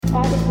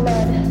all the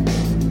blood,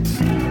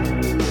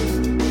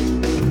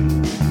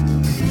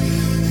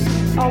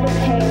 all the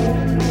pain.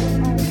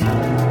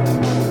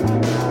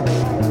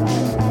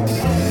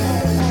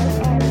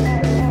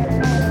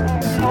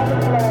 All the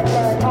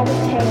blood, all the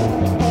pain.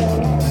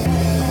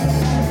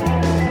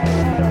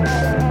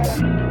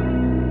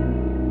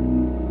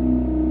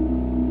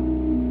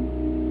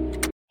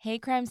 Hey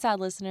Crime Salad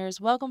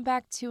listeners, welcome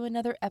back to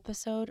another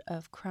episode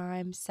of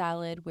Crime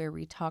Salad where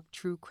we talk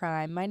true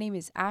crime. My name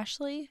is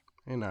Ashley.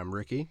 And I'm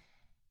Ricky.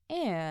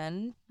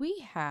 And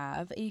we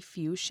have a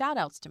few shout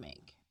outs to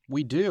make.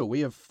 We do.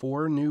 We have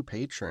 4 new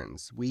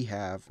patrons. We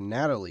have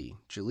Natalie,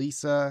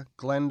 Jaleesa,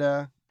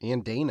 Glenda,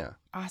 and Dana.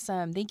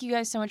 Awesome. Thank you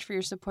guys so much for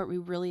your support. We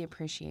really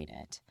appreciate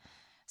it.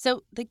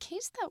 So the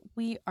case that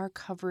we are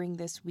covering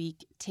this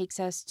week takes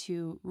us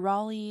to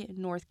Raleigh,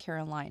 North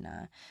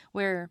Carolina,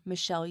 where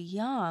Michelle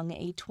Young,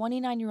 a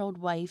 29-year-old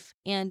wife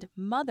and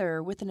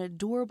mother with an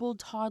adorable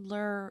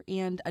toddler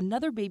and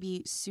another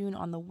baby soon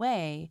on the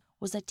way,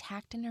 was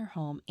attacked in her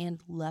home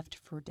and left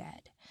for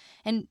dead.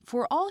 And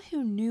for all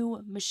who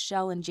knew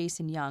Michelle and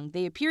Jason Young,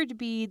 they appeared to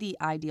be the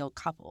ideal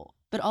couple.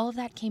 But all of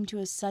that came to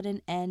a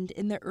sudden end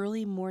in the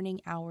early morning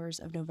hours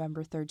of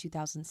November 3rd,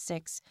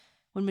 2006,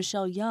 when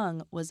Michelle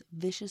Young was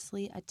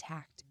viciously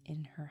attacked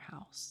in her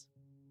house.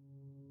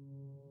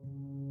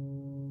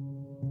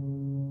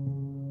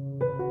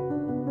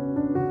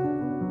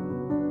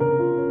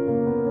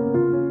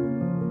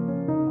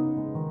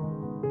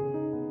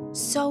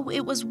 So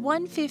it was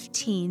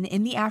 1:15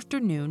 in the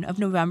afternoon of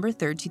November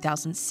 3rd,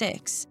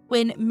 2006,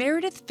 when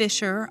Meredith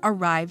Fisher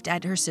arrived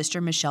at her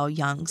sister Michelle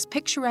Young's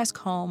picturesque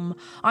home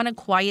on a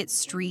quiet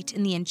street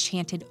in the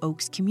Enchanted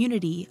Oaks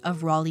community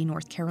of Raleigh,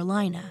 North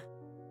Carolina.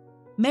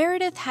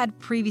 Meredith had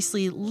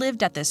previously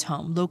lived at this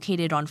home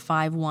located on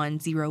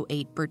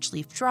 5108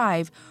 Birchleaf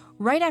Drive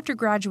right after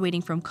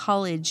graduating from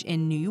college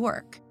in New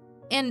York.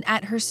 And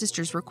at her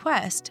sister's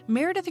request,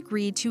 Meredith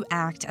agreed to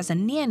act as a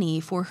nanny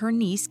for her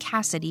niece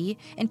Cassidy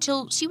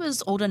until she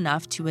was old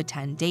enough to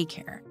attend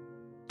daycare.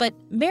 But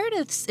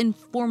Meredith's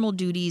informal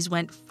duties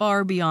went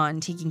far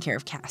beyond taking care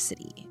of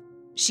Cassidy.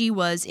 She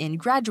was in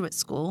graduate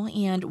school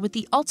and with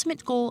the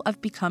ultimate goal of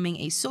becoming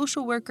a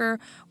social worker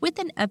with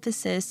an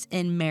emphasis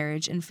in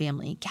marriage and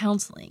family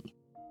counseling.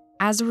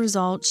 As a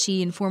result,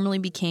 she informally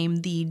became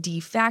the de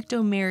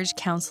facto marriage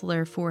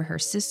counselor for her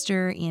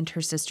sister and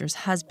her sister's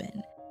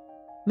husband.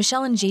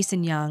 Michelle and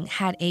Jason Young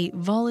had a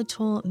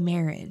volatile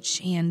marriage,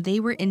 and they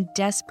were in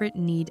desperate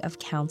need of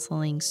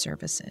counseling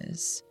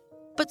services.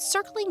 But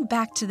circling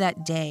back to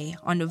that day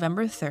on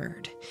November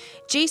 3rd,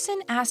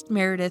 Jason asked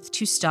Meredith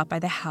to stop by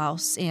the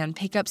house and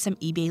pick up some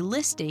eBay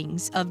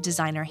listings of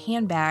designer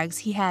handbags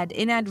he had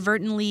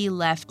inadvertently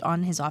left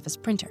on his office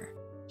printer.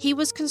 He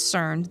was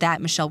concerned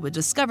that Michelle would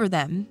discover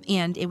them,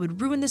 and it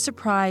would ruin the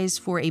surprise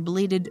for a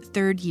belated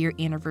third-year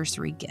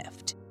anniversary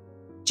gift.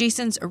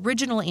 Jason's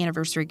original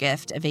anniversary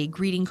gift of a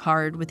greeting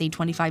card with a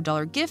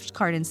 $25 gift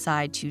card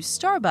inside to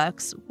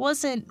Starbucks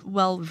wasn't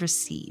well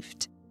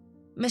received.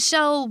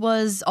 Michelle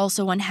was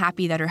also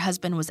unhappy that her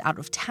husband was out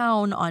of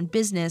town on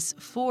business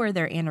for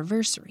their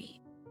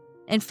anniversary.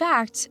 In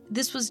fact,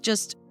 this was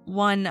just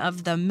one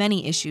of the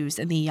many issues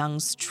in the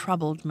Youngs'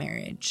 troubled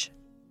marriage.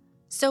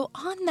 So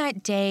on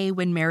that day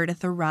when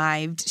Meredith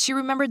arrived, she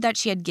remembered that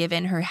she had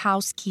given her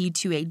house key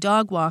to a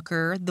dog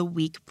walker the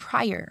week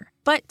prior.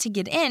 But to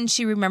get in,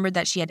 she remembered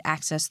that she had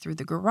access through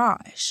the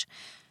garage.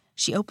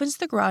 She opens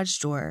the garage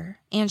door,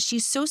 and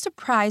she's so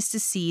surprised to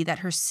see that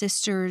her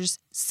sister's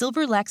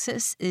silver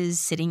Lexus is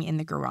sitting in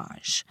the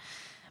garage.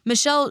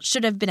 Michelle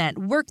should have been at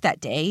work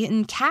that day,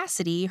 and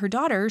Cassidy, her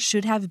daughter,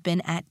 should have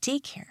been at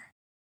daycare.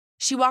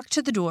 She walked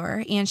to the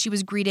door, and she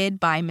was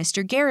greeted by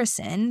Mr.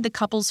 Garrison, the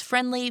couple's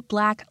friendly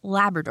black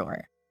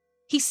Labrador.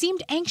 He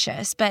seemed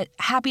anxious, but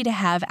happy to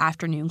have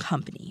afternoon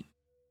company.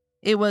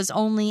 It was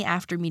only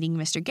after meeting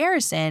Mr.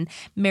 Garrison,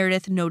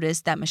 Meredith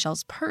noticed that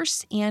Michelle's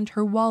purse and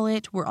her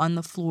wallet were on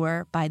the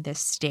floor by the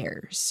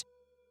stairs.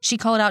 She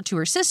called out to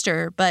her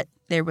sister, but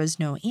there was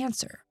no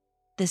answer.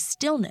 The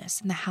stillness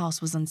in the house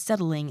was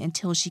unsettling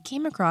until she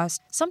came across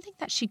something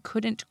that she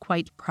couldn't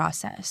quite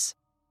process.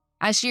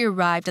 As she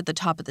arrived at the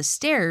top of the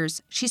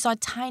stairs, she saw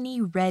tiny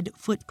red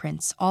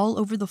footprints all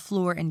over the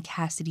floor in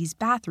Cassidy's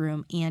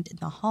bathroom and in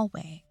the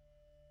hallway.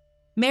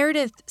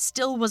 Meredith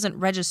still wasn't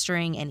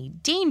registering any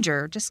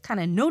danger, just kind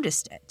of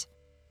noticed it.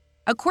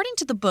 According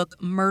to the book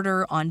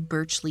Murder on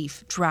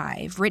Birchleaf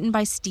Drive, written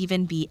by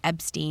Stephen B.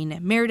 Epstein,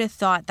 Meredith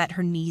thought that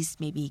her niece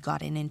maybe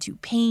gotten into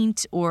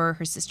paint or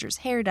her sister's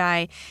hair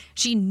dye.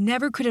 She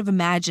never could have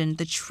imagined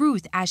the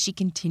truth as she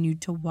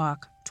continued to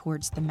walk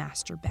towards the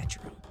master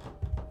bedroom.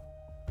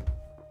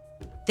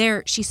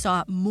 There, she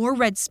saw more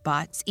red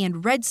spots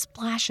and red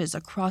splashes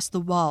across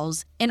the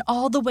walls and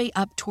all the way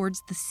up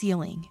towards the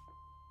ceiling.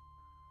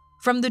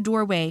 From the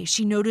doorway,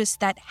 she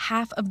noticed that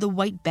half of the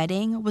white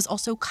bedding was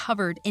also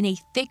covered in a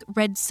thick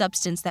red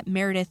substance that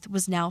Meredith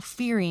was now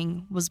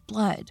fearing was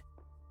blood.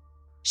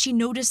 She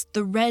noticed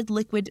the red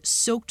liquid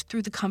soaked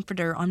through the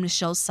comforter on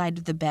Michelle's side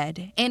of the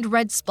bed and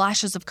red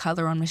splashes of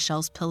color on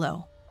Michelle's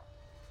pillow.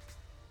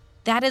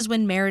 That is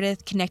when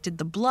Meredith connected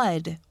the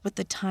blood with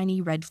the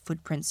tiny red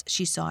footprints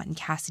she saw in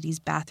Cassidy's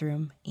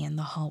bathroom and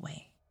the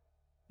hallway.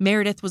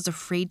 Meredith was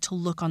afraid to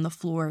look on the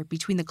floor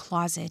between the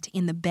closet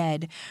and the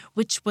bed,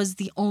 which was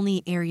the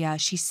only area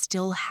she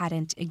still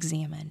hadn't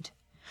examined.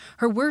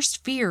 Her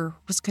worst fear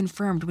was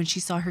confirmed when she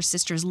saw her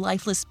sister's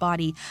lifeless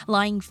body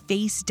lying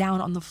face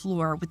down on the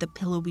floor with a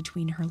pillow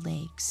between her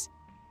legs.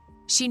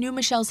 She knew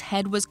Michelle's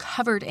head was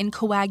covered in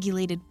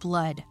coagulated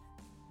blood.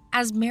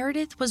 As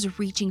Meredith was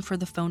reaching for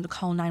the phone to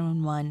call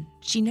 911,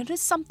 she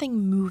noticed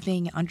something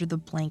moving under the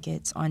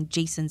blankets on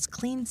Jason's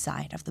clean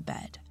side of the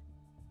bed.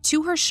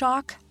 To her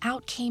shock,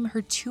 out came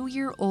her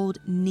 2-year-old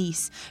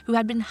niece, who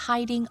had been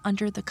hiding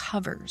under the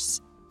covers.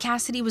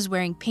 Cassidy was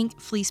wearing pink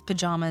fleece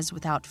pajamas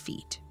without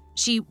feet.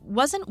 She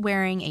wasn't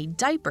wearing a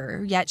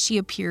diaper, yet she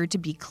appeared to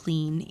be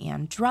clean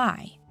and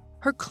dry.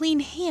 Her clean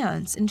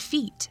hands and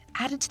feet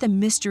added to the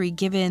mystery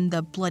given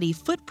the bloody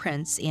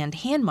footprints and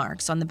hand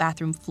marks on the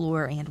bathroom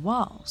floor and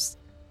walls.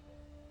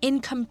 In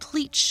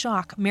complete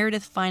shock,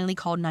 Meredith finally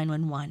called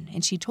 911,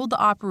 and she told the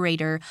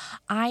operator,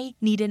 "I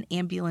need an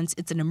ambulance.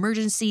 It's an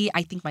emergency.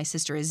 I think my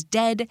sister is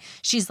dead.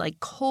 She's like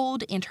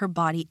cold and her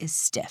body is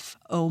stiff.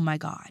 Oh my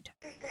God."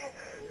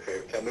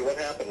 Okay, tell me what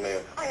happened,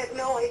 ma'am. I have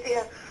no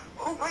idea.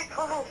 Oh my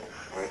God.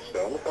 All right,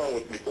 stay on the phone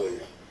with me,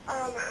 please.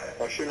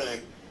 What's your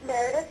name?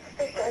 Meredith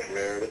Fisher.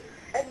 Meredith.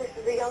 And this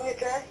is the Young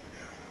address.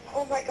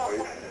 Oh my God.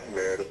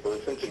 Meredith,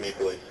 listen to me,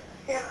 please.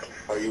 Yeah.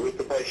 Are you with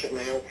the patient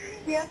now?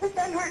 Yes, it's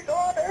then her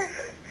daughter.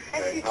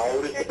 And Okay, how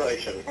old is the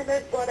patient? And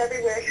there's blood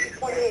everywhere. She's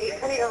 28,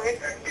 29.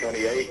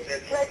 28.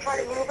 Should I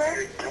try to move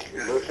her?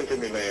 Listen to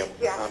me, ma'am.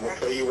 Yeah. I'm going to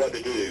tell you what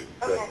to do,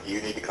 but Okay.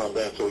 you need to calm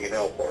down so we can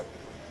help her.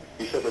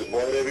 You said there's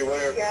blood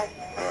everywhere? Yes.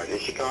 All right,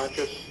 is she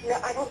conscious? No,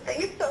 I don't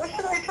think so.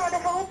 Should I try to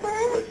help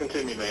her? Listen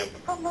to me, ma'am.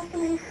 I'm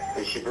listening.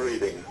 Is she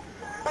breathing?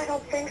 I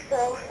don't think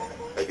so.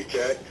 Have you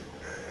checked?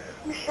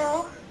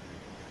 Michelle?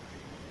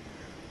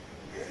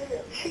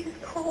 She's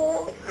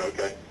cold.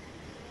 Okay.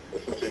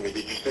 Listen to me.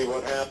 Did you see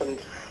what happened?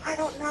 I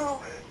don't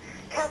know.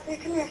 Cassie,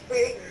 come here,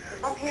 sweetie.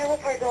 I'm here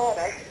with her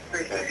daughter.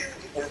 Okay.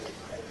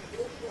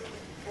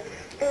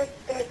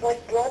 There's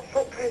like blood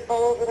footprints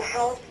all over the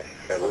house.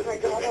 Okay, With my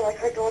listen to daughter, me. like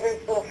her daughter's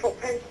little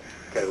footprints.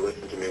 Okay,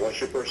 listen to me. What's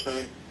your first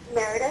name?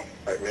 Meredith?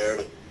 All right,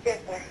 Meredith. Yes,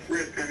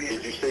 sir.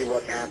 Did you see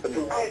what happened?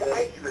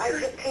 I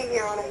just came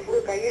here on a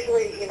fluke. I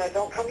usually,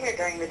 don't come here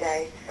during the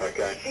day.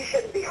 Okay. She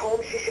shouldn't be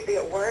home. She should be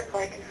at work.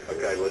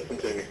 Okay, listen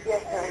to me.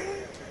 Yes,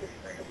 sir.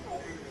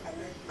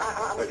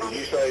 I'm Did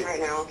you say, right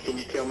now. can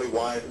you tell me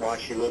why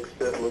she looks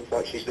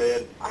like she's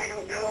dead? I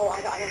don't know. I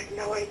have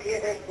no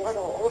idea. There's blood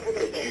all over the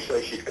Did you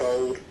say she's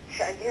cold?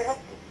 Yes.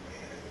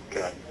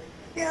 Okay.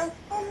 Yes.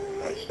 All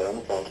right, stay on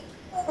the phone.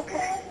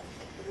 Okay.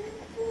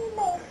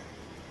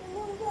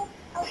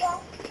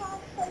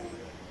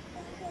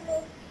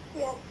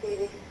 Yes,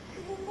 baby.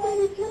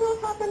 Baby, do you know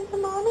what happened to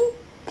Mommy?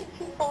 Did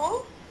she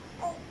fall?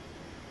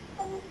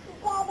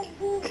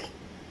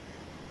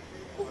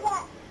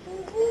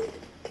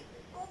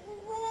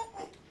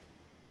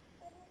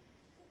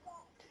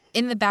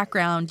 In the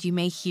background, you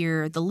may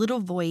hear the little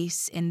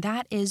voice, and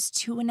that is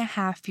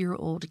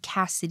 2.5-year-old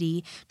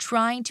Cassidy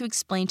trying to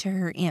explain to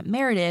her Aunt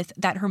Meredith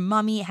that her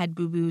mommy had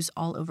boo-boos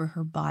all over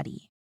her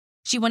body.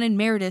 She wanted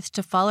Meredith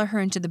to follow her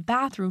into the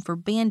bathroom for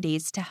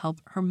Band-Aids to help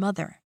her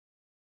mother.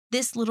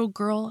 This little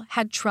girl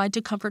had tried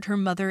to comfort her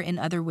mother in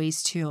other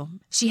ways too.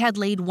 She had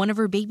laid one of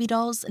her baby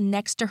dolls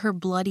next to her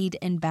bloodied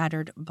and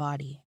battered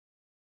body.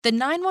 The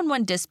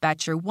 911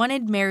 dispatcher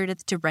wanted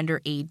Meredith to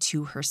render aid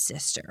to her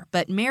sister,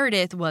 but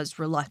Meredith was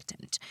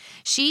reluctant.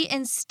 She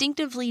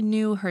instinctively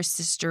knew her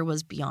sister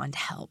was beyond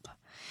help.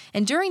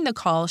 And during the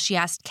call, she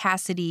asked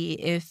Cassidy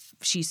if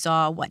she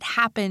saw what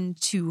happened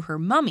to her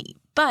mummy,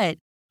 but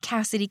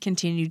Cassidy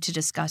continued to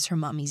discuss her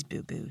mummy's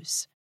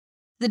boo-boos.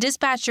 The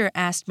dispatcher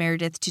asked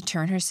Meredith to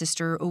turn her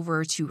sister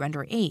over to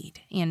render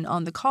aid, and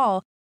on the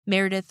call,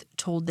 Meredith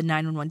told the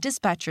 911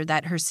 dispatcher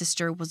that her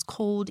sister was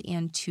cold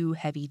and too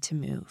heavy to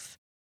move.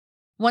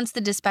 Once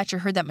the dispatcher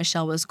heard that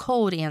Michelle was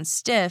cold and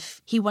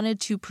stiff, he wanted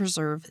to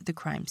preserve the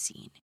crime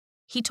scene.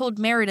 He told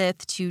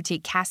Meredith to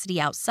take Cassidy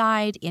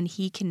outside, and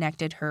he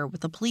connected her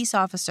with a police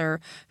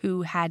officer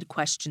who had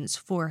questions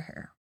for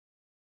her.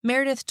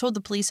 Meredith told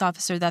the police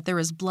officer that there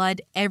was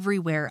blood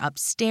everywhere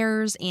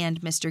upstairs, and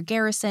Mr.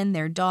 Garrison,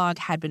 their dog,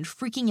 had been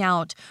freaking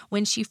out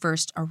when she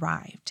first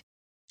arrived.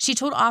 She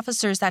told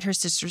officers that her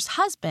sister's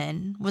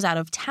husband was out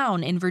of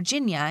town in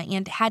Virginia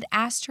and had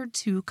asked her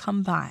to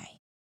come by.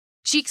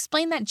 She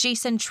explained that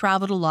Jason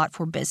traveled a lot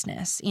for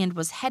business and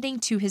was heading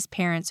to his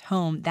parents'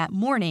 home that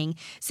morning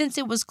since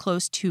it was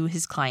close to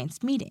his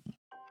client's meeting.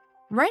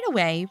 Right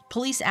away,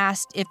 police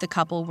asked if the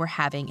couple were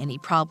having any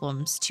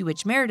problems, to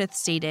which Meredith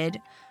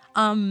stated,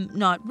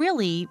 not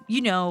really.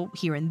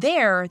 Here and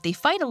there, they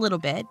fight a little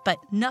bit, but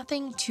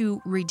nothing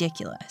too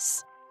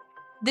ridiculous."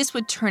 This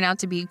would turn out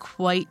to be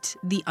quite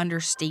the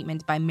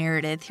understatement by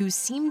Meredith, who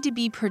seemed to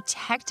be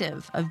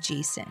protective of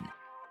Jason.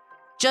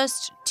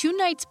 Just 2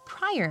 nights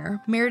prior,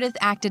 Meredith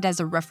acted as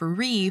a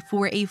referee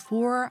for a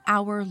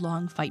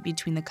 4-hour-long fight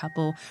between the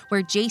couple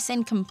where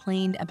Jason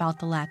complained about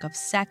the lack of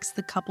sex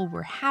the couple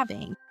were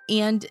having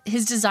and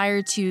his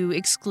desire to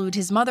exclude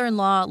his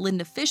mother-in-law,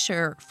 Linda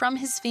Fisher, from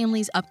his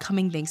family's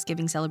upcoming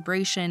Thanksgiving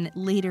celebration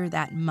later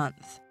that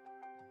month.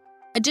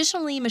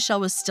 Additionally,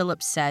 Michelle was still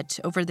upset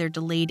over their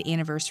delayed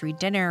anniversary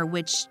dinner,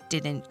 which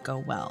didn't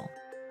go well.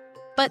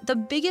 But the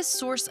biggest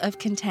source of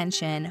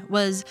contention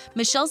was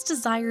Michelle's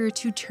desire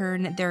to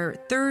turn their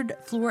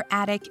 3rd-floor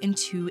attic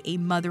into a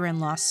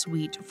mother-in-law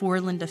suite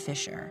for Linda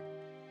Fisher.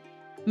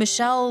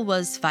 Michelle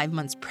was 5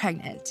 months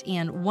pregnant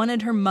and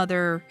wanted her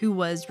mother, who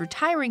was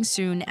retiring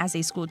soon as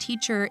a school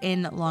teacher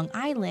in Long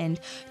Island,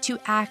 to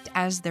act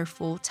as their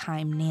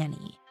full-time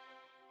nanny.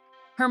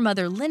 Her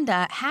mother,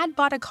 Linda, had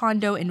bought a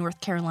condo in North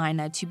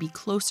Carolina to be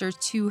closer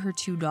to her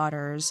 2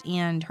 daughters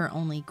and her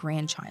only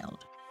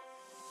grandchild.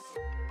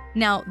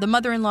 Now, the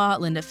mother-in-law,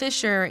 Linda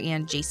Fisher,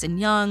 and Jason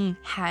Young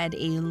had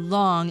a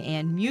long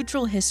and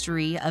mutual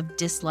history of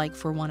dislike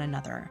for one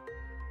another.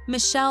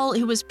 Michelle,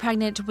 who was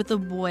pregnant with a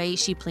boy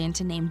she planned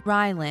to name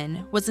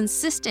Rylan, was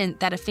insistent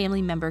that a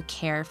family member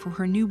care for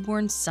her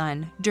newborn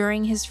son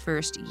during his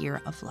first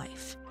year of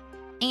life.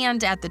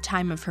 And at the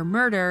time of her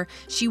murder,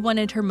 she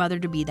wanted her mother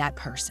to be that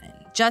person,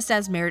 just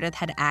as Meredith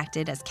had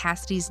acted as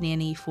Cassidy's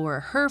nanny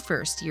for her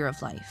first year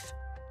of life.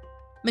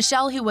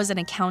 Michelle, who was an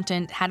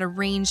accountant, had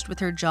arranged with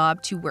her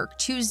job to work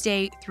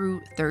Tuesday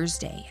through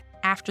Thursday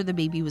after the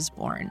baby was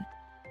born.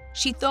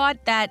 She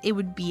thought that it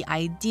would be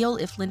ideal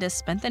if Linda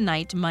spent the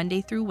night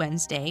Monday through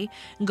Wednesday,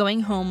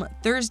 going home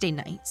Thursday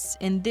nights,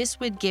 and this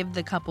would give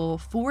the couple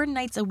 4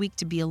 nights a week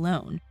to be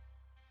alone.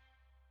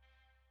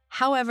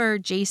 However,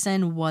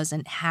 Jason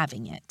wasn't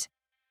having it.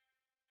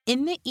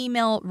 In the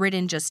email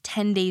written just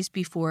 10 days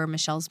before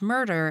Michelle's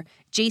murder,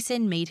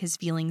 Jason made his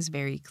feelings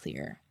very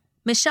clear.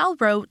 Michelle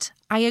wrote,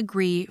 "I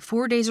agree,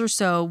 4 days or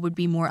so would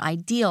be more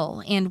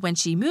ideal, and when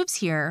she moves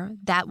here,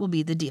 that will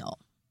be the deal.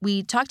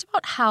 We talked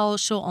about how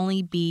she'll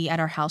only be at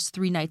our house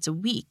 3 nights a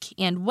week,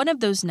 and one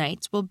of those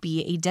nights will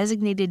be a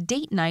designated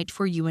date night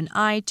for you and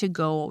I to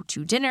go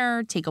to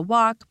dinner, take a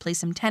walk, play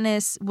some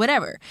tennis,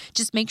 whatever.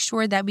 Just make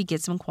sure that we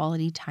get some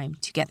quality time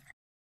together."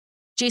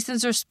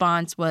 Jason's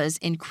response was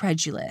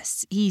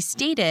incredulous. He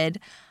stated,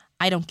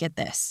 "I don't get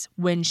this.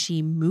 When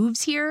she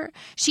moves here,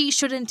 she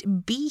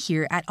shouldn't be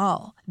here at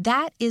all.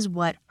 That is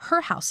what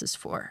her house is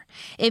for.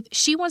 If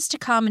she wants to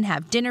come and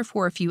have dinner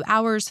for a few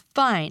hours,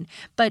 fine,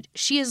 but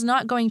she is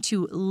not going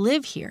to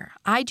live here.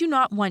 I do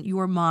not want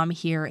your mom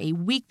here a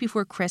week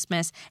before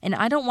Christmas, and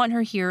I don't want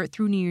her here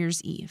through New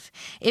Year's Eve.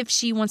 If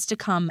she wants to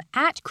come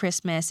at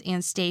Christmas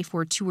and stay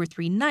for 2 or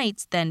 3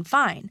 nights, then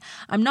fine.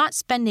 I'm not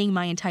spending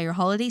my entire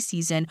holiday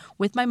season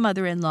with my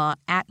mother-in-law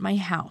at my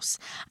house.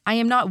 I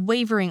am not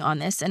wavering on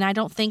this, and I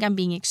don't think I'm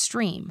being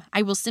extreme.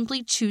 I will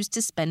simply choose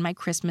to spend my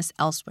Christmas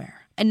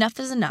elsewhere. Enough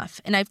is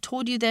enough, and I've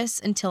told you this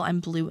until I'm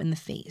blue in the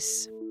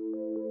face."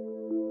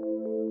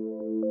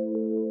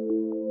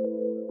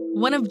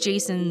 One of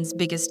Jason's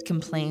biggest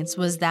complaints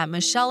was that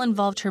Michelle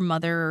involved her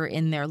mother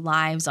in their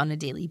lives on a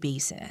daily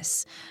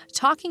basis,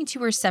 talking to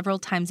her several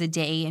times a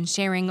day and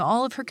sharing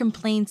all of her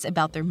complaints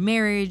about their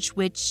marriage,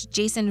 which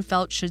Jason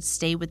felt should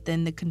stay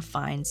within the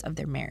confines of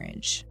their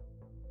marriage.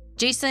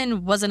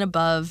 Jason wasn't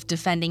above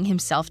defending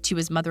himself to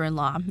his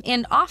mother-in-law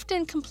and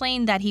often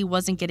complained that he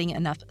wasn't getting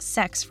enough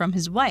sex from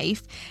his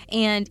wife,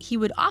 and he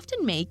would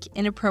often make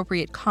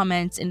inappropriate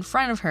comments in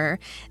front of her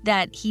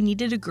that he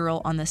needed a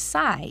girl on the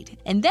side,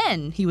 and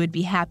then he would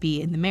be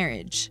happy in the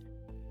marriage.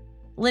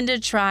 Linda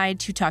tried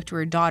to talk to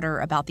her daughter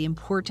about the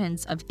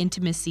importance of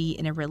intimacy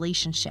in a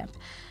relationship,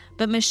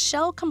 but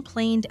Michelle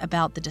complained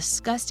about the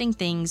disgusting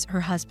things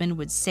her husband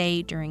would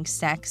say during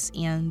sex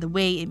and the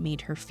way it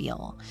made her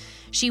feel.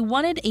 She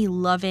wanted a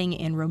loving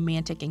and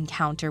romantic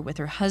encounter with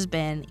her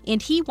husband,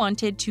 and he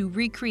wanted to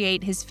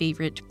recreate his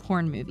favorite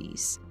porn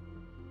movies.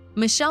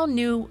 Michelle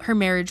knew her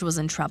marriage was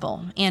in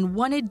trouble and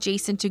wanted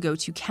Jason to go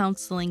to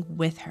counseling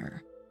with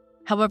her.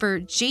 However,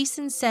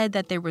 Jason said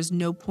that there was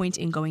no point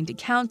in going to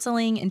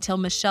counseling until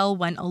Michelle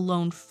went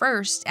alone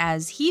first,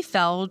 as he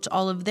felt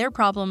all of their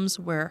problems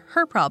were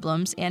her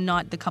problems and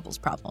not the couple's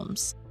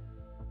problems.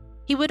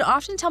 He would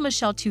often tell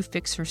Michelle to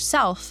fix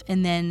herself,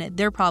 and then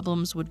their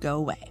problems would go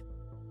away.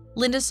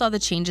 Linda saw the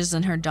changes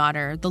in her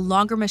daughter the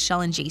longer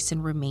Michelle and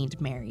Jason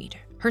remained married.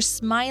 Her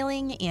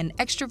smiling and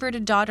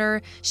extroverted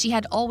daughter she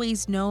had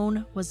always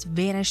known was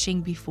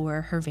vanishing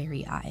before her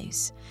very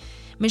eyes.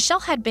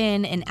 Michelle had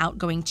been an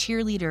outgoing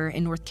cheerleader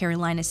in North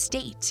Carolina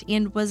State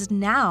and was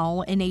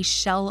now in a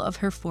shell of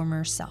her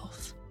former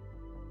self.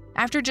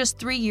 After just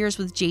 3 years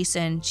with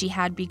Jason, she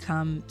had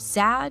become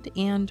sad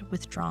and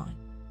withdrawn.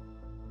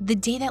 The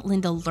day that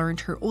Linda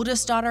learned her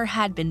oldest daughter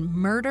had been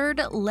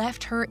murdered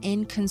left her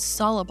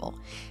inconsolable.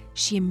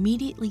 She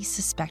immediately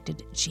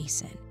suspected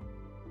Jason.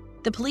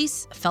 The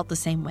police felt the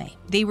same way.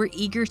 They were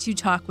eager to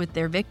talk with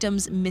their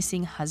victim's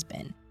missing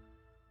husband.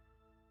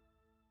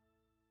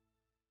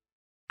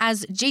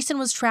 As Jason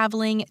was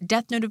traveling,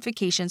 death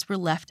notifications were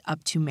left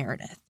up to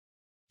Meredith.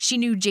 She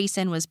knew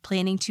Jason was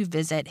planning to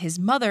visit his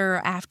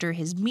mother after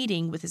his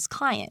meeting with his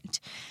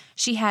client.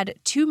 She had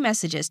 2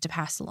 messages to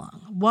pass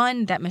along.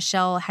 1, that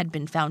Michelle had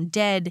been found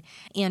dead,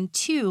 and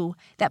 2,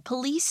 that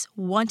police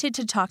wanted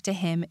to talk to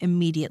him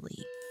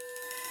immediately.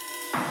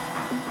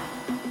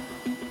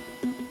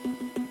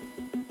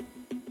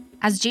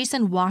 As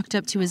Jason walked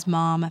up to his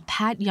mom,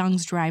 Pat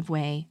Young's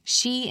driveway,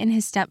 she and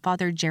his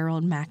stepfather,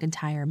 Gerald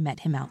McIntyre,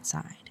 met him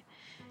outside.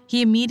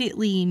 He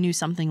immediately knew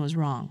something was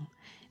wrong.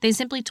 They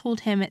simply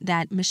told him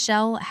that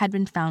Michelle had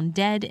been found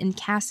dead and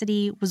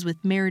Cassidy was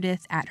with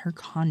Meredith at her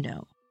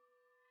condo.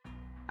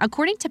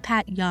 According to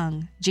Pat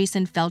Young,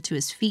 Jason fell to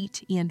his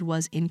feet and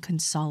was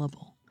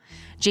inconsolable.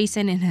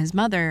 Jason and his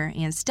mother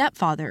and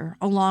stepfather,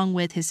 along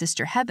with his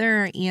sister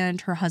Heather and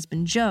her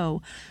husband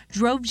Joe,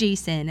 drove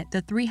Jason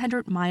the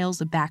 300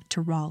 miles back to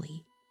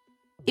Raleigh.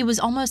 It was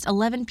almost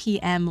 11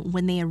 p.m.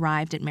 when they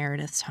arrived at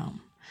Meredith's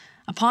home.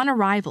 Upon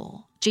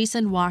arrival,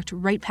 Jason walked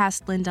right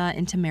past Linda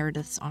into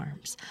Meredith's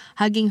arms,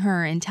 hugging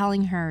her and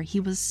telling her he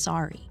was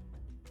sorry.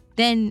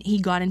 Then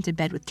he got into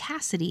bed with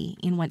Cassidy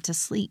and went to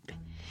sleep.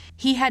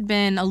 He had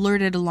been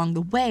alerted along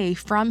the way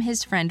from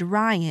his friend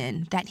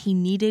Ryan that he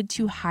needed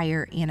to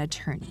hire an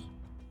attorney.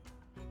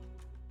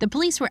 The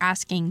police were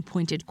asking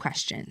pointed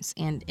questions,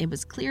 and it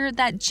was clear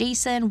that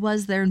Jason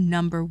was their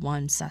number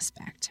 1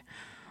 suspect.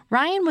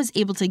 Ryan was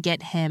able to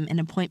get him an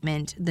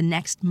appointment the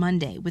next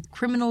Monday with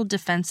criminal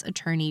defense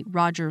attorney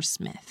Roger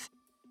Smith.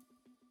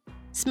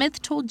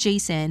 Smith told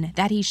Jason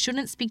that he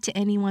shouldn't speak to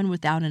anyone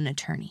without an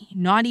attorney,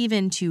 not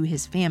even to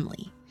his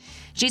family.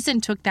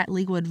 Jason took that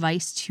legal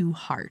advice to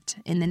heart,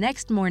 and the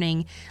next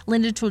morning,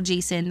 Linda told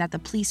Jason that the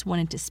police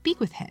wanted to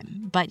speak with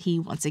him, but he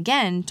once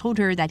again told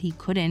her that he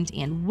couldn't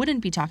and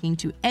wouldn't be talking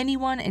to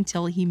anyone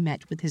until he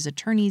met with his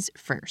attorneys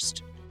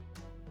first.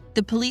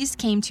 The police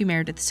came to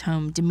Meredith's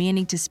home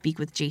demanding to speak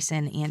with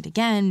Jason, and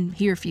again,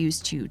 he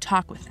refused to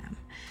talk with them.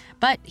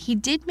 But he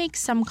did make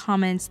some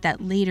comments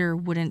that later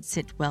wouldn't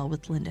sit well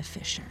with Linda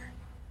Fisher.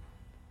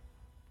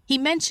 He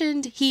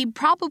mentioned he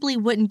probably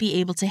wouldn't be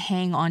able to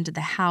hang on to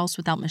the house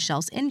without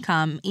Michelle's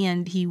income,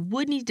 and he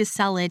would need to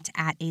sell it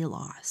at a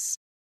loss.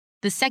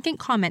 The second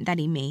comment that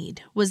he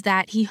made was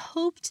that he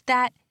hoped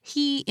that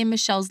he and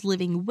Michelle's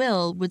living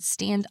will would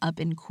stand up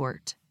in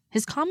court.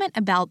 His comment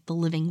about the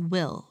living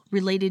will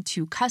related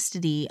to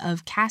custody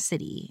of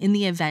Cassidy in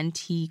the event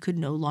he could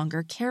no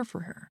longer care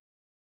for her.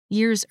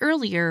 Years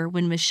earlier,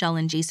 when Michelle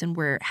and Jason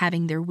were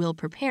having their will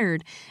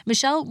prepared,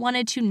 Michelle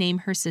wanted to name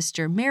her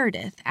sister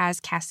Meredith as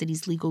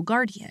Cassidy's legal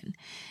guardian.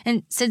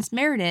 And since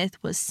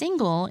Meredith was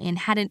single and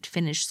hadn't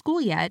finished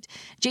school yet,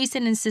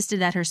 Jason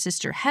insisted that her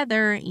sister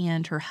Heather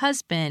and her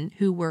husband,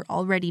 who were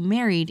already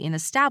married and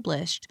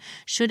established,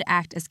 should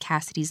act as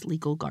Cassidy's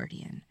legal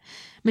guardian.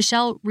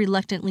 Michelle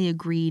reluctantly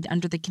agreed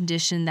under the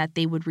condition that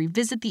they would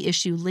revisit the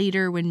issue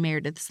later when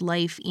Meredith's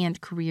life and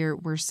career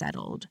were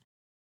settled.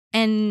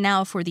 And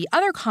now for the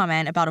other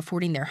comment about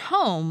affording their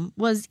home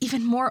was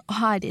even more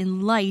odd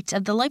in light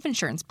of the life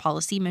insurance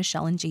policy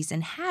Michelle and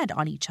Jason had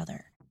on each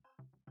other.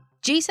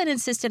 Jason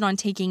insisted on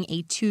taking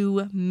a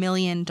 $2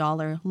 million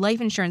life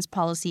insurance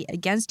policy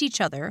against each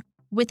other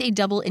with a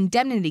double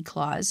indemnity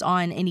clause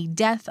on any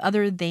death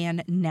other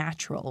than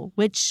natural,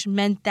 which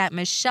meant that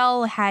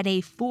Michelle had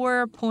a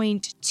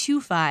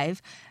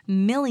 $4.25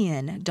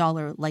 million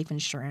life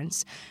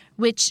insurance,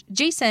 which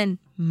Jason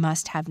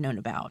must have known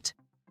about.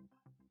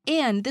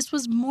 And this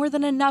was more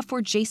than enough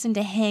for Jason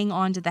to hang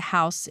on to the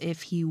house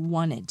if he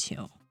wanted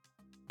to.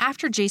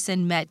 After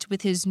Jason met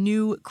with his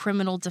new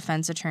criminal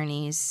defense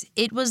attorneys,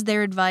 it was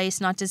their advice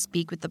not to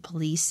speak with the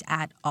police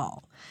at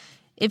all.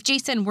 If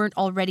Jason weren't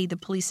already the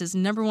police's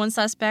number 1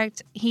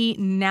 suspect, he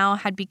now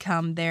had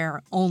become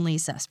their only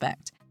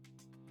suspect.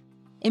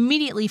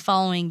 Immediately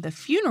following the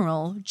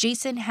funeral,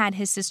 Jason had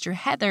his sister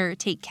Heather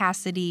take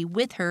Cassidy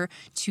with her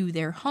to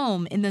their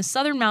home in the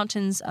southern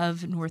mountains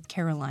of North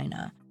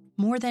Carolina,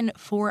 more than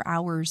 4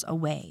 hours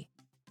away.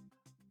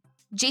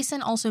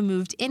 Jason also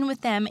moved in with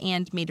them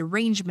and made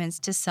arrangements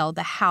to sell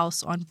the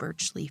house on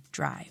Birchleaf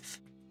Drive.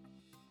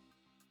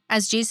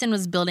 As Jason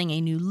was building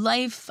a new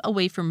life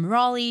away from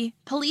Raleigh,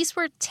 police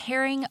were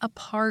tearing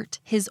apart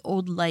his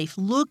old life,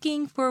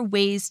 looking for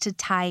ways to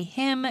tie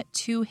him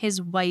to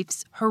his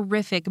wife's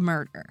horrific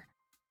murder.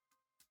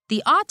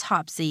 The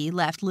autopsy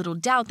left little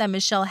doubt that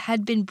Michelle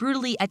had been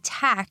brutally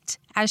attacked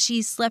as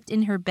she slept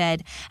in her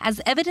bed, as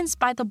evidenced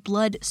by the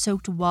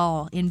blood-soaked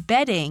wall and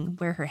bedding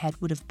where her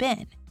head would have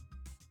been.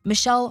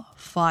 Michelle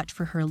fought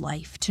for her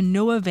life to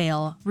no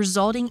avail,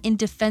 resulting in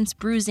defense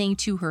bruising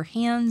to her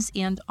hands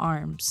and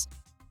arms.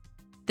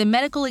 The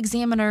medical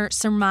examiner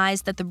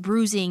surmised that the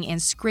bruising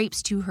and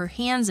scrapes to her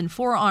hands and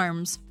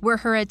forearms were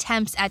her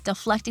attempts at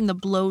deflecting the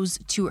blows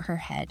to her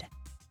head.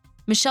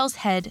 Michelle's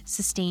head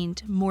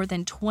sustained more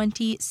than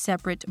 20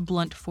 separate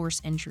blunt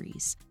force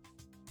injuries.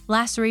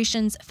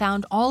 Lacerations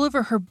found all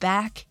over her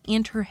back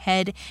and her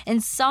head,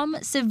 and some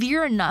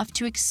severe enough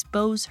to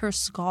expose her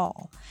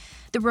skull.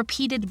 The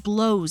repeated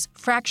blows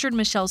fractured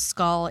Michelle's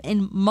skull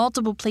in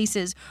multiple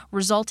places,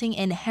 resulting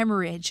in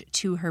hemorrhage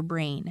to her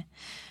brain.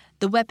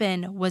 The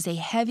weapon was a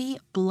heavy,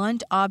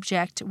 blunt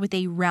object with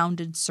a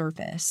rounded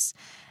surface.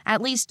 At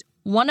least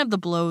one of the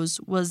blows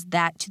was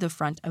that to the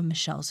front of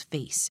Michelle's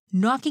face,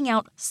 knocking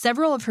out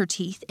several of her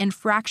teeth and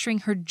fracturing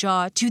her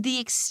jaw to the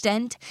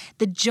extent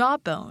the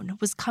jawbone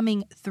was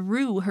coming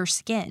through her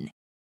skin.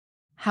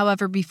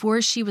 However,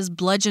 before she was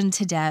bludgeoned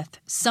to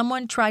death,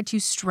 someone tried to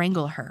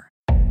strangle her.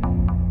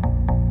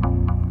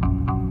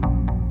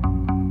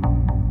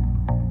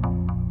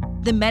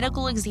 The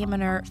medical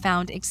examiner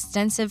found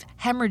extensive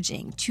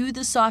hemorrhaging to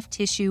the soft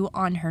tissue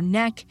on her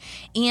neck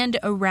and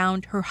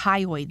around her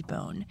hyoid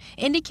bone,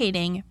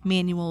 indicating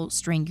manual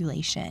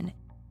strangulation.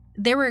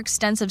 There were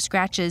extensive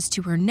scratches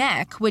to her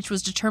neck, which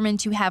was determined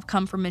to have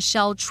come from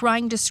Michelle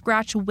trying to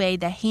scratch away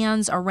the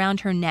hands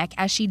around her neck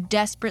as she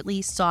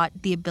desperately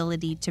sought the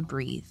ability to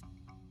breathe.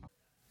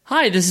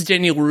 Hi, this is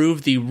Daniel LaRue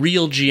of the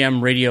Real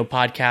GM Radio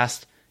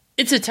Podcast.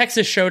 It's a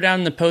Texas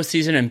showdown in the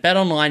postseason, and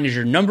BetOnline is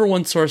your number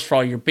one source for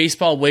all your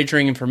baseball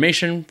wagering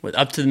information with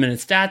up-to-the-minute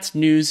stats,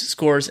 news,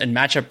 scores, and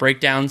matchup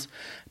breakdowns.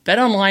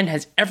 BetOnline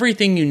has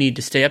everything you need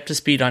to stay up to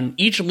speed on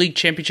each league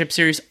championship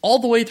series all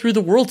the way through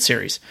the World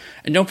Series.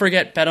 And don't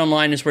forget,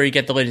 BetOnline is where you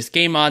get the latest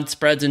game odds,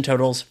 spreads, and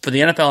totals for the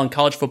NFL and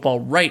college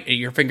football right at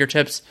your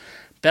fingertips.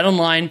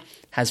 BetOnline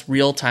has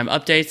real-time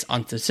updates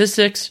on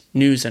statistics,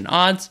 news, and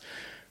odds.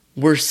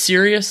 We're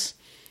serious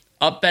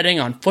up betting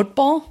on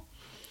football.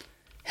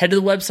 Head to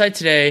the website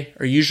today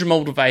or use your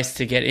mobile device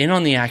to get in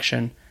on the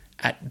action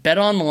at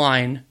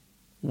BetOnline,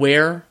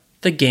 where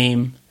the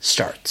game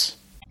starts.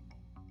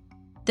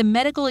 The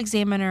medical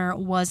examiner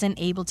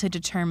wasn't able to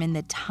determine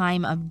the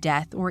time of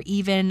death or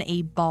even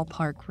a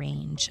ballpark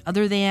range,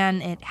 other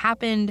than it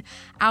happened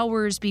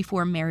hours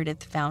before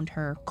Meredith found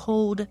her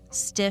cold,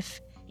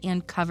 stiff,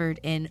 and covered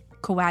in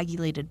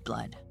coagulated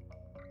blood.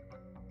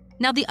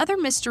 Now, the other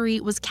mystery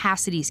was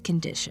Cassidy's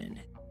condition.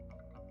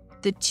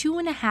 The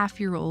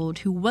 2.5-year-old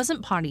who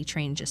wasn't potty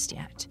trained just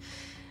yet.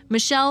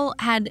 Michelle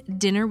had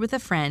dinner with a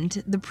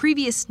friend the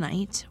previous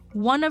night,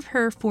 one of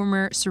her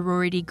former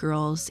sorority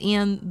girls,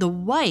 and the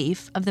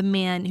wife of the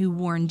man who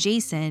warned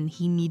Jason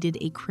he needed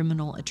a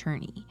criminal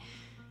attorney.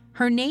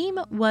 Her name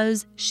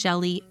was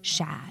Shelley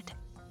Shad.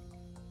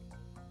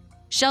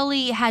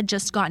 Shelley had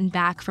just gotten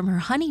back from her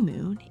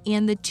honeymoon,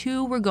 and the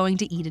two were going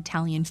to eat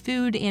Italian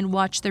food and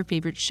watch their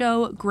favorite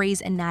show, Grey's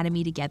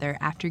Anatomy, together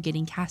after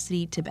getting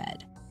Cassidy to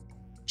bed.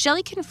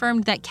 Shelley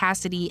confirmed that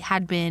Cassidy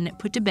had been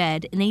put to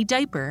bed in a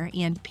diaper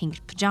and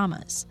pink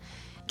pajamas.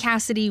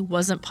 Cassidy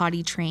wasn't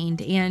potty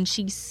trained, and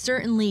she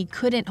certainly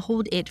couldn't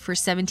hold it for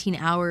 17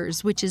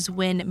 hours, which is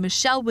when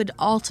Michelle would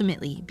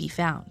ultimately be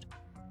found.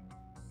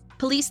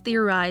 Police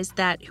theorized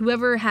that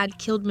whoever had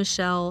killed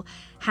Michelle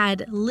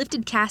had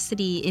lifted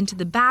Cassidy into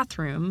the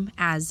bathroom,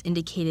 as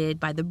indicated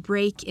by the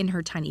break in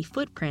her tiny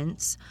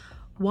footprints,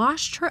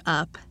 washed her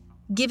up,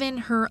 given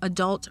her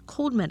adult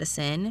cold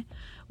medicine,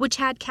 which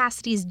had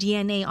Cassidy's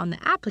DNA on the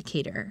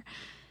applicator.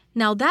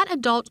 Now, that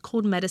adult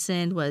cold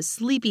medicine was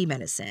sleepy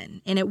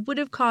medicine, and it would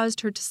have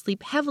caused her to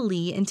sleep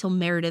heavily until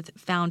Meredith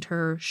found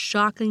her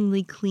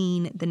shockingly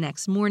clean the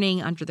next morning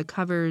under the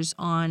covers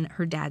on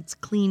her dad's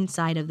clean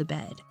side of the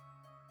bed.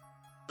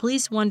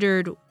 Police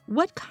wondered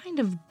what kind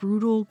of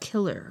brutal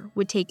killer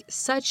would take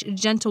such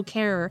gentle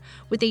care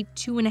with a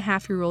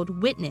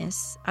 2.5-year-old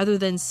witness other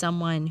than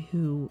someone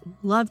who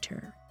loved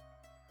her.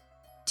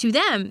 To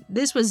them,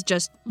 this was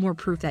just more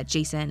proof that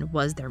Jason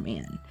was their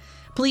man.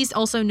 Police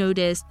also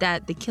noticed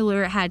that the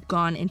killer had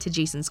gone into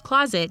Jason's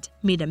closet,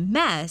 made a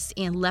mess,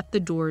 and left the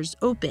doors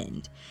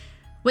opened.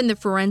 When the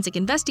forensic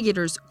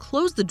investigators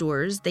closed the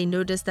doors, they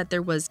noticed that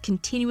there was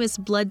continuous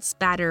blood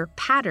spatter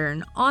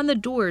pattern on the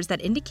doors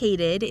that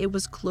indicated it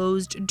was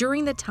closed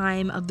during the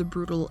time of the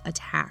brutal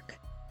attack.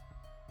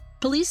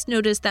 Police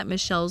noticed that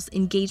Michelle's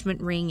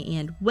engagement ring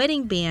and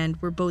wedding band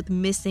were both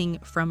missing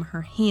from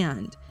her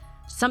hand,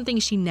 something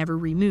she never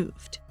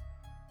removed.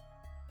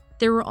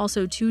 There were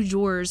also 2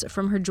 drawers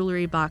from her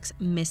jewelry box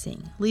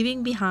missing,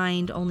 leaving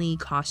behind only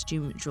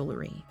costume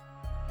jewelry.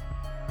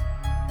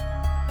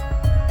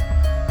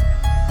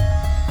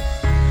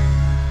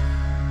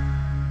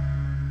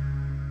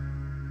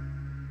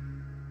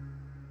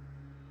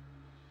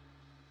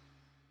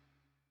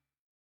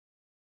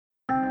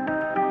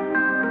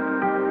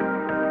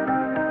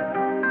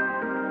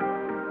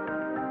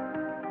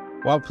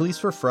 While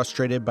police were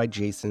frustrated by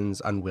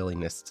Jason's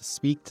unwillingness to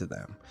speak to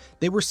them,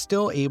 they were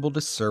still able to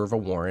serve a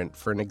warrant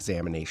for an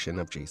examination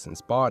of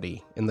Jason's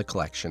body and the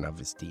collection of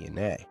his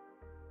DNA.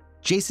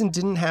 Jason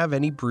didn't have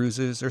any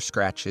bruises or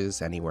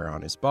scratches anywhere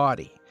on his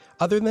body,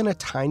 other than a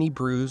tiny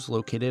bruise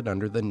located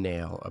under the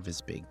nail of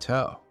his big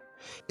toe.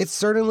 It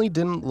certainly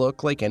didn't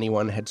look like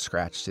anyone had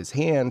scratched his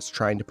hands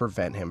trying to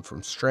prevent him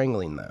from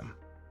strangling them.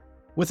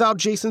 Without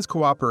Jason's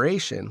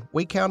cooperation,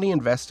 Wake County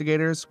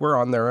investigators were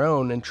on their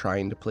own in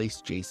trying to place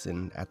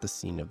Jason at the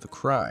scene of the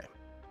crime.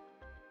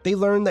 They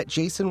learned that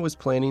Jason was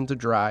planning to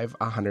drive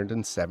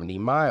 170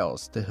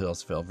 miles to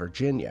Hillsville,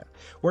 Virginia,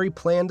 where he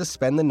planned to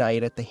spend the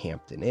night at the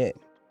Hampton Inn.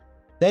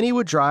 Then he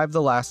would drive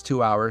the last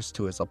 2 hours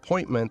to his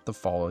appointment the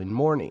following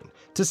morning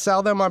to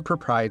sell them on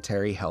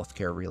proprietary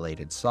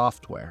healthcare-related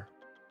software.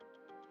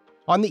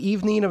 On the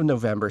evening of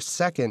November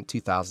 2nd,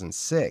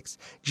 2006,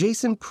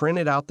 Jason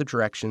printed out the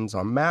directions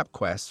on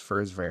MapQuest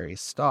for his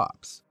various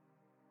stops.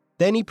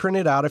 Then he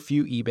printed out a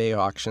few eBay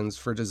auctions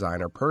for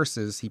designer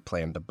purses he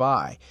planned to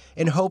buy,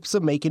 in hopes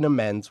of making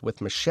amends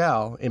with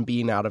Michelle and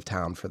being out of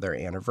town for their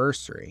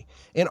anniversary,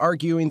 and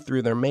arguing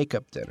through their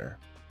makeup dinner.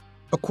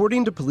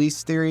 According to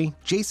police theory,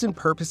 Jason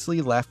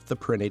purposely left the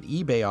printed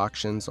eBay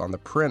auctions on the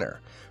printer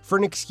for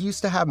an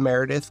excuse to have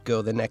Meredith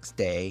go the next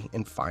day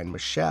and find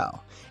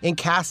Michelle, and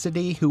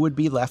Cassidy, who would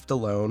be left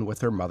alone with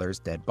her mother's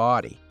dead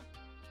body.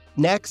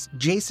 Next,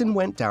 Jason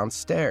went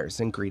downstairs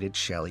and greeted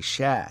Shelley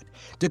Shad,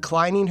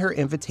 declining her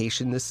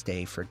invitation to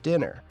stay for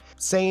dinner,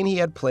 saying he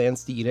had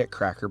plans to eat at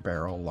Cracker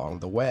Barrel along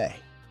the way.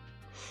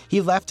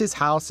 He left his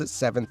house at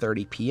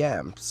 7:30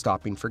 p.m.,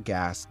 stopping for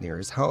gas near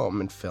his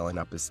home and filling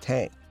up his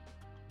tank.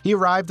 He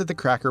arrived at the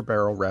Cracker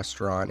Barrel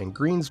restaurant in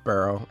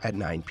Greensboro at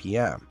 9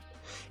 p.m.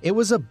 It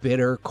was a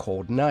bitter,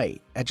 cold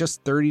night, at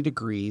just 30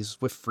 degrees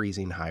with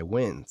freezing high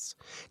winds.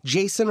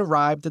 Jason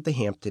arrived at the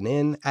Hampton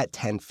Inn at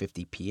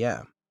 10:50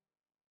 p.m.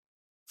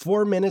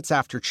 4 minutes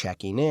after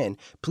checking in,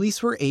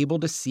 police were able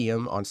to see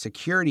him on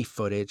security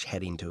footage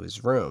heading to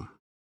his room.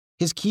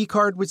 His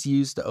keycard was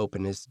used to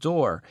open his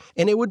door,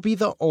 and it would be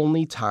the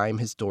only time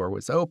his door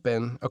was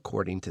open,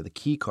 according to the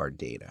keycard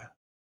data.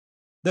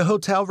 The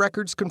hotel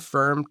records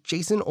confirmed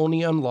Jason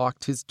only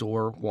unlocked his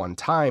door one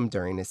time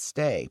during his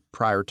stay,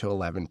 prior to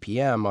 11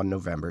 p.m. on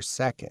November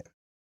 2nd.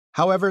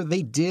 However,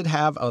 they did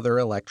have other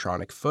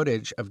electronic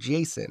footage of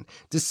Jason,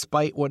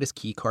 despite what his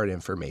keycard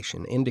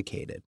information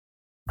indicated.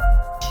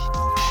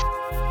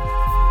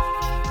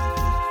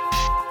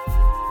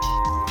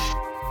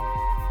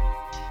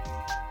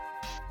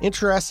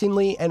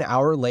 Interestingly, an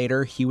hour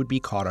later, he would be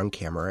caught on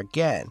camera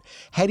again,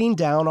 heading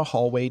down a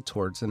hallway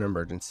towards an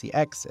emergency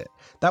exit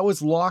that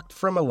was locked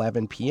from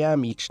 11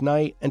 p.m. each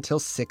night until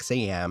 6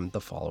 a.m.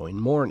 the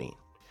following morning.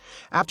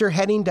 After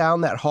heading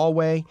down that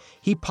hallway,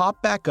 he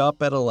popped back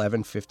up at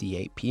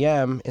 11:58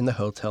 p.m. in the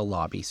hotel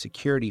lobby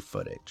security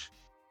footage.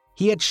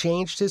 He had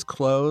changed his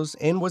clothes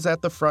and was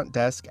at the front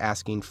desk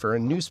asking for a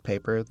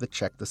newspaper to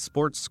check the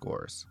sports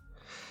scores.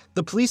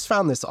 The police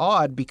found this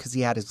odd because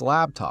he had his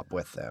laptop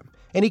with him,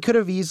 and he could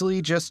have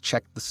easily just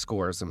checked the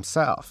scores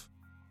himself.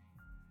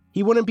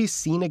 He wouldn't be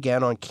seen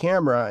again on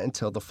camera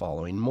until the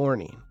following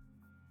morning.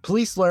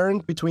 Police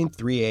learned between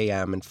 3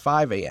 a.m. and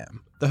 5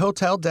 a.m. The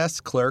hotel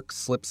desk clerk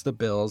slips the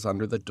bills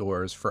under the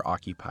doors for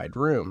occupied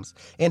rooms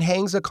and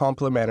hangs a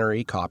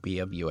complimentary copy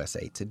of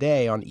USA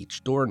Today on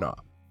each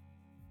doorknob.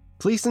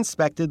 Police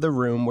inspected the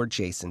room where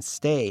Jason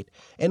stayed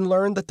and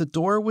learned that the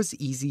door was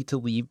easy to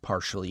leave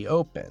partially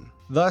open,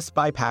 thus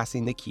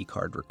bypassing the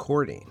keycard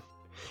recording.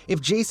 If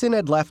Jason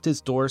had left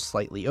his door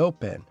slightly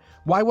open,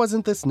 why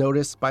wasn't this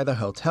noticed by the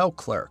hotel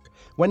clerk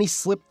when he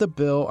slipped the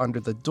bill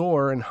under the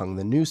door and hung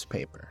the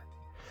newspaper?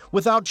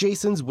 Without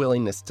Jason's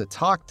willingness to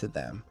talk to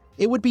them,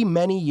 it would be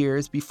many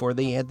years before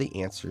they had the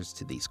answers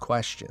to these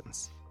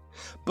questions.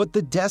 But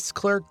the desk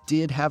clerk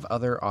did have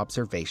other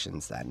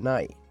observations that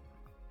night.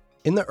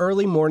 In the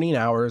early morning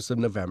hours of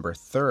November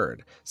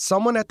 3rd,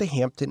 someone at the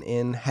Hampton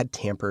Inn had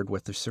tampered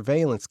with the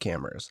surveillance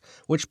cameras,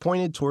 which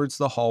pointed towards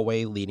the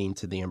hallway leading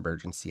to the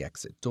emergency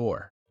exit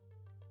door.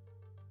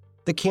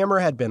 The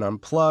camera had been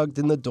unplugged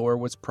and the door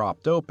was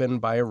propped open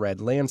by a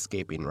red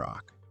landscaping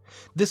rock.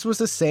 This was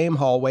the same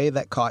hallway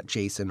that caught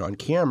Jason on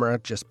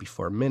camera just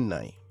before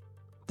midnight.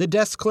 The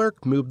desk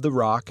clerk moved the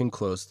rock and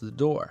closed the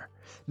door.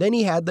 Then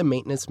he had the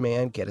maintenance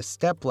man get a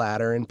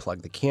stepladder and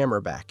plug the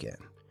camera back in.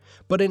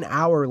 But an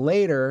hour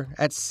later,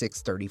 at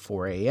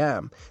 6:34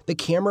 a.m., the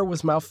camera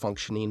was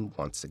malfunctioning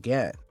once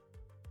again.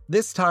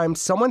 This time,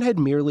 someone had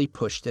merely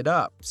pushed it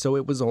up, so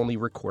it was only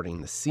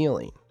recording the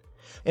ceiling.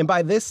 And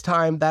by this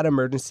time, that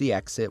emergency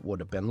exit would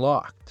have been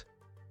locked.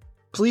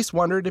 Police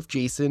wondered if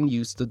Jason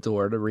used the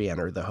door to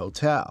re-enter the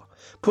hotel,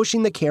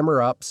 pushing the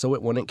camera up so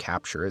it wouldn't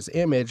capture his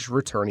image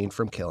returning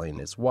from killing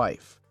his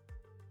wife.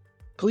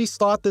 Police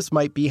thought this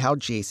might be how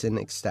Jason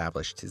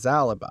established his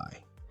alibi.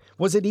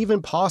 Was it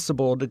even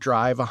possible to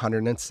drive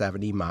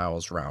 170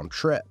 miles round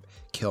trip,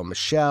 kill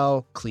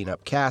Michelle, clean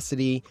up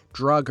Cassidy,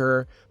 drug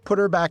her, put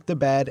her back to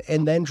bed,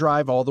 and then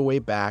drive all the way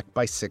back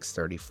by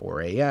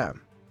 6:34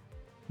 a.m.?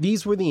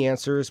 These were the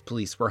answers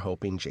police were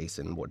hoping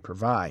Jason would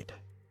provide.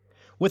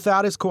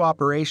 Without his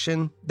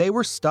cooperation, they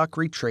were stuck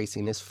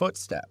retracing his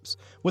footsteps,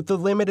 with the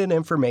limited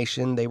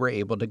information they were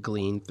able to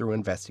glean through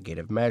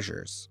investigative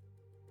measures.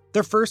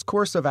 Their first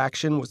course of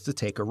action was to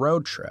take a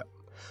road trip.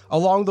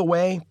 Along the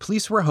way,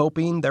 police were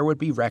hoping there would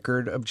be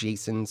record of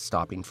Jason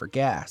stopping for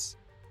gas.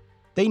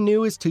 They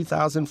knew his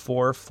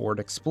 2004 Ford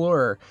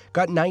Explorer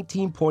got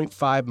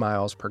 19.5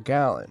 miles per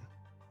gallon.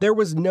 There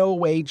was no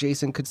way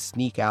Jason could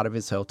sneak out of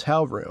his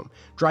hotel room,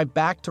 drive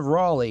back to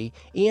Raleigh,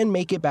 and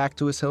make it back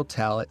to his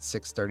hotel at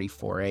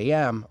 6:34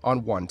 a.m.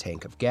 on one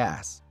tank of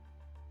gas.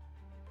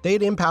 They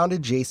had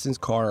impounded Jason's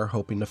car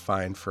hoping to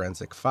find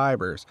forensic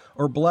fibers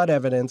or blood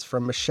evidence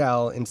from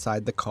Michelle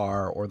inside the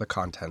car or the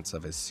contents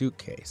of his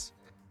suitcase.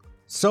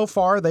 So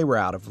far, they were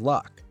out of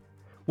luck.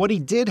 What he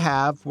did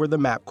have were the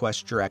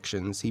MapQuest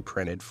directions he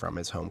printed from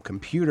his home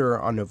computer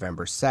on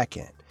November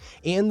 2nd,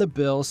 and the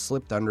bill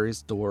slipped under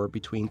his door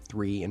between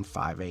 3 and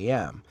 5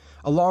 a.m.,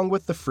 along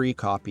with the free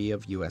copy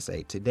of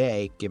USA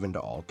Today given to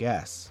all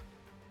guests.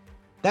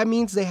 That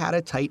means they had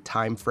a tight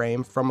time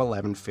frame from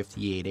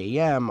 11:58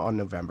 a.m. on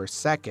November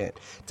 2nd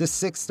to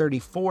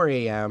 6:34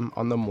 a.m.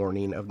 on the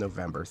morning of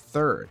November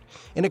 3rd,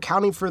 in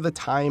accounting for the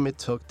time it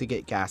took to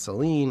get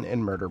gasoline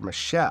and murder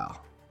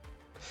Michelle.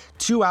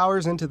 2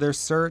 hours into their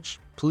search,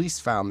 police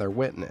found their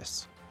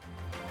witness.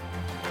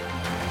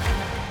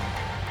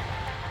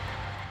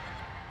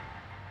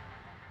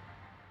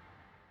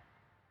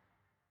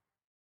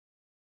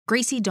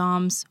 Gracie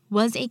Doms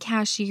was a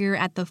cashier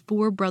at the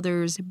Four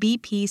Brothers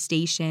BP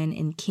station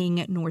in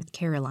King, North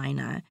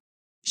Carolina.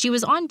 She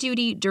was on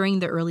duty during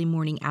the early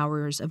morning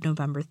hours of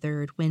November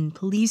 3rd when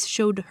police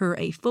showed her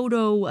a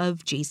photo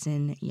of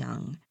Jason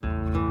Young.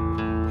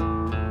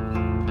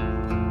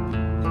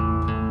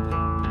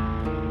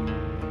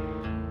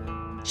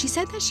 She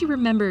said that she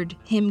remembered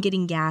him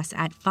getting gas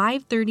at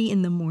 5:30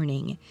 in the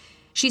morning.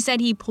 She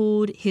said he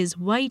pulled his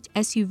white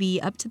SUV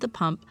up to the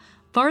pump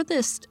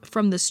farthest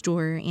from the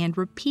store and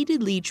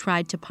repeatedly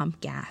tried to pump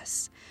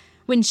gas.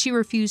 When she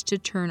refused to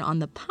turn on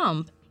the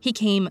pump, he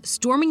came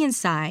storming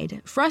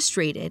inside,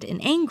 frustrated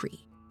and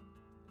angry.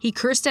 He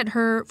cursed at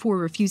her for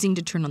refusing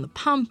to turn on the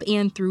pump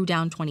and threw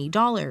down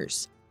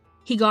 $20.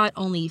 He got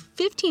only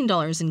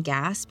 $15 in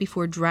gas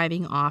before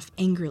driving off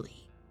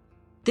angrily.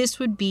 This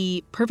would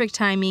be perfect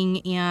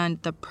timing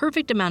and the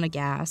perfect amount of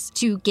gas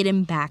to get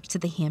him back to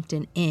the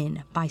Hampton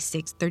Inn by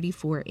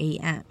 6:34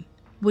 a.m.,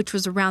 which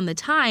was around the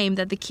time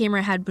that the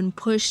camera had been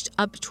pushed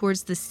up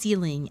towards the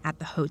ceiling at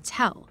the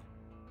hotel.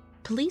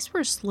 Police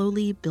were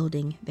slowly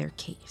building their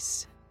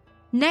case.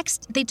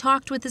 Next, they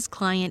talked with his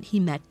client he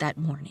met that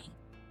morning.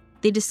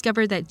 They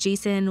discovered that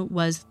Jason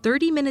was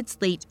 30 minutes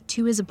late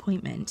to his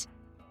appointment.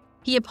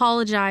 He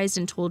apologized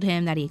and told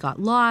him that he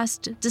got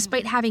lost,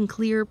 despite having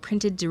clear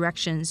printed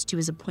directions to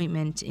his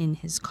appointment in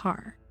his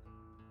car.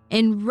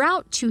 En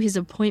route to his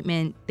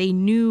appointment, they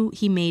knew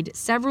he made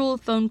several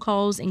phone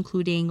calls,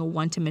 including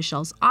one to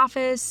Michelle's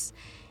office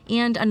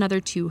and another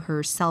to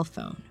her cell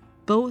phone.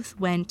 Both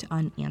went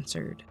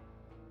unanswered.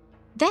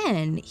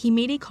 Then he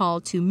made a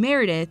call to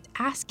Meredith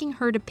asking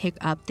her to pick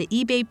up the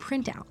eBay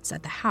printouts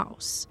at the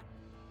house.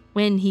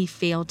 When he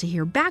failed to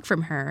hear back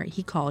from her,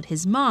 he called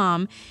his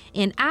mom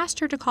and asked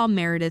her to call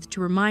Meredith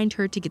to remind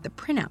her to get the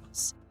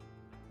printouts.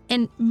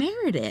 And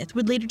Meredith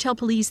would later tell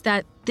police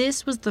that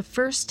this was the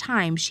first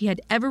time she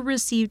had ever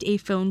received a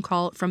phone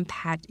call from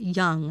Pat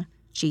Young,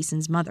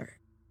 Jason's mother.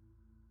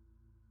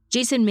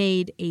 Jason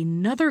made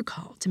another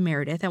call to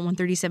Meredith at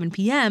 1:37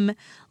 p.m.,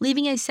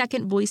 leaving a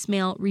second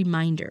voicemail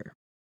reminder.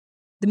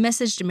 The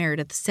message to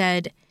Meredith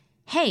said,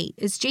 "Hey,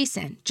 it's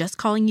Jason, just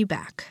calling you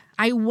back.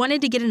 I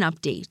wanted to get an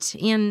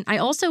update, and I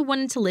also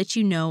wanted to let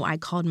you know I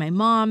called my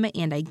mom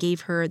and I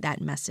gave her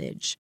that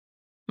message.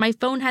 My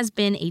phone has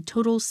been a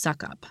total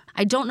suck-up.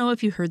 I don't know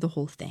if you heard the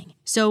whole thing,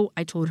 so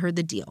I told her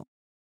the deal.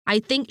 I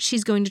think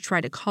she's going to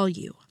try to call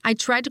you. I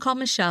tried to call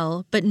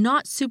Michelle, but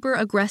not super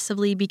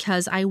aggressively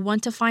because I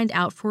want to find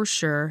out for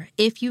sure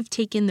if you've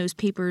taken those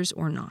papers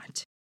or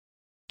not.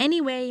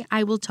 Anyway,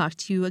 I will talk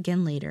to you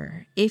again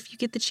later. If you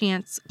get the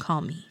chance,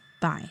 call me.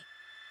 Bye."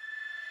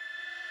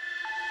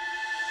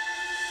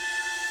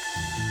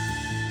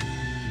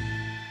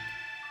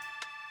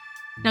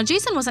 Now,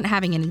 Jason wasn't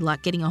having any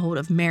luck getting a hold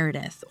of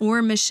Meredith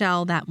or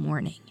Michelle that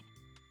morning.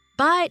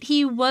 But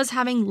he was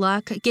having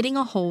luck getting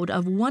a hold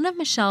of one of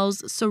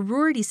Michelle's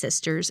sorority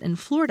sisters in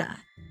Florida.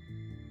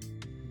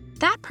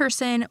 That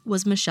person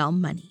was Michelle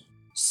Money.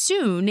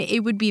 Soon, it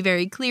would be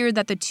very clear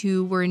that the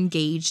two were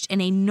engaged in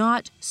a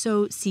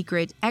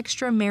not-so-secret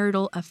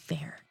extramarital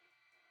affair.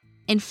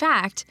 In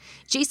fact,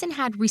 Jason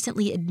had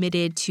recently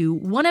admitted to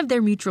one of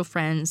their mutual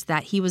friends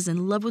that he was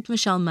in love with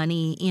Michelle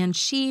Money and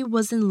she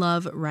was in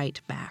love right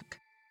back.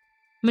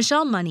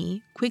 Michelle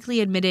Money quickly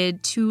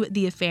admitted to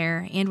the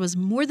affair and was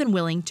more than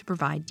willing to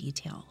provide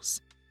details.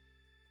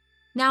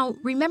 Now,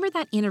 remember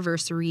that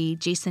anniversary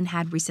Jason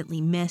had recently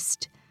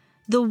missed?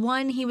 The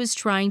one he was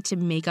trying to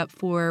make up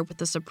for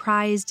with a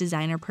surprise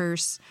designer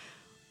purse?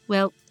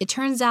 Well, it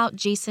turns out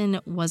Jason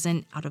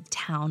wasn't out of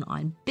town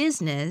on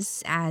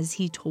business, as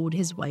he told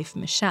his wife,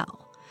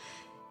 Michelle.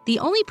 The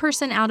only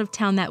person out of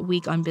town that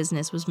week on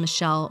business was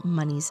Michelle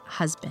Money's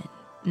husband.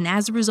 And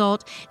as a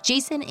result,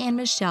 Jason and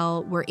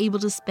Michelle were able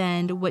to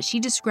spend what she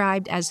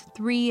described as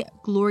 3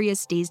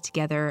 glorious days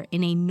together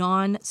in a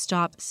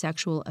non-stop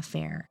sexual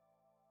affair.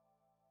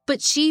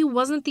 But she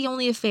wasn't the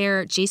only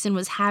affair Jason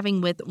was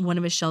having with one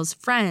of Michelle's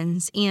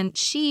friends, and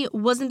she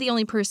wasn't the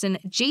only person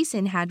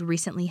Jason had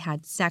recently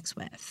had sex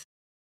with.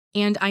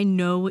 And I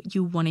know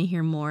you want to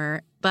hear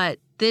more, but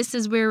this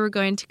is where we're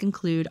going to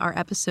conclude our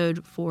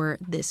episode for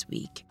this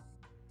week.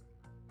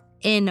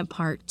 In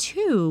part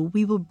 2,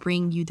 we will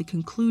bring you the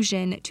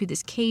conclusion to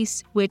this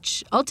case,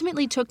 which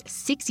ultimately took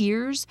 6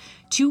 years,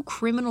 2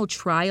 criminal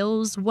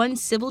trials, 1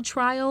 civil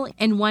trial,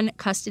 and 1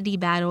 custody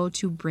battle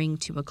to bring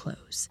to a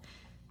close.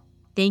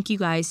 Thank you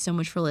guys so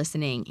much for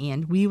listening,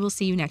 and we will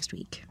see you next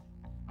week.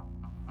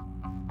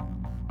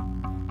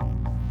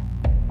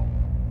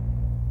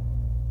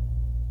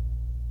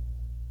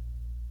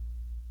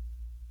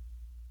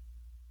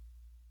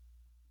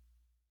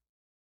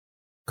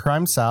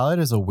 Crime Salad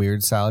is a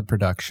Weird Salad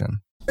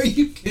production. Are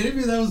you kidding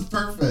me? That was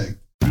perfect.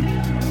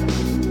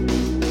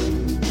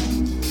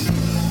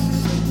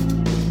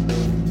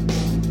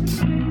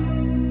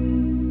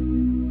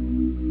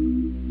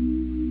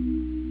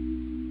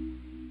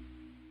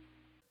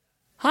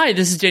 Hi,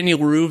 this is Daniel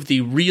Rue of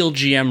the Real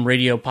GM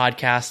Radio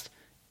Podcast.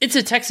 It's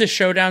a Texas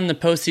showdown in the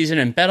postseason,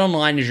 and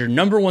BetOnline is your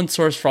number one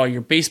source for all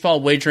your baseball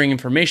wagering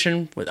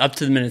information with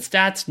up-to-the-minute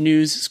stats,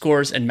 news,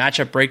 scores, and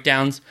matchup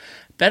breakdowns.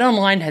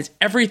 BetOnline has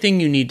everything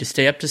you need to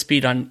stay up to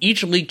speed on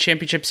each league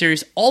championship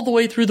series all the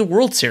way through the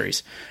World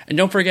Series. And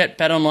don't forget,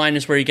 BetOnline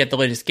is where you get the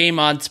latest game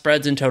odds,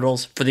 spreads, and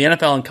totals for the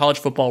NFL and college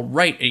football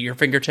right at your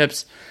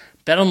fingertips.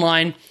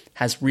 BetOnline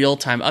has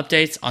real-time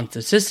updates on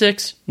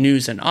statistics,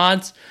 news, and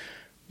odds.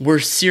 We're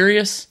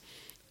serious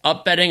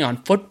up betting on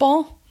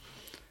football?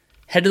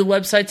 Head to the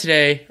website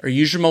today or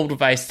use your mobile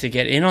device to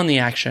get in on the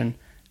action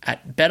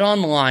at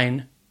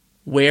BetOnline,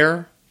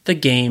 where the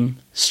game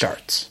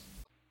starts.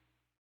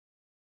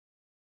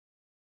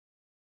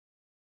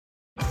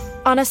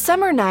 On a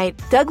summer night,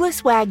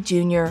 Douglas Wag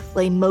Jr.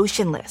 lay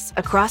motionless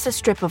across a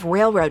strip of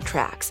railroad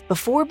tracks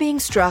before being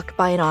struck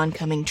by an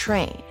oncoming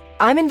train.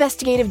 I'm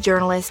investigative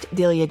journalist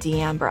Delia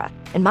D'Ambra,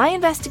 and my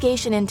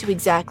investigation into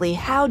exactly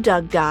how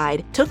Doug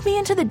died took me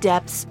into the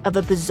depths of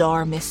a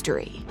bizarre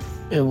mystery.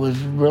 It was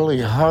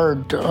really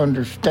hard to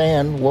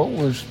understand what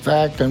was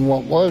fact and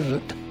what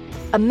wasn't.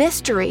 A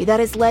mystery that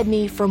has led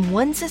me from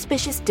one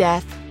suspicious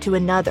death to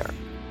another.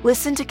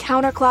 Listen to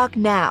Counterclock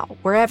now,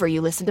 wherever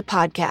you listen to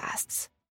podcasts.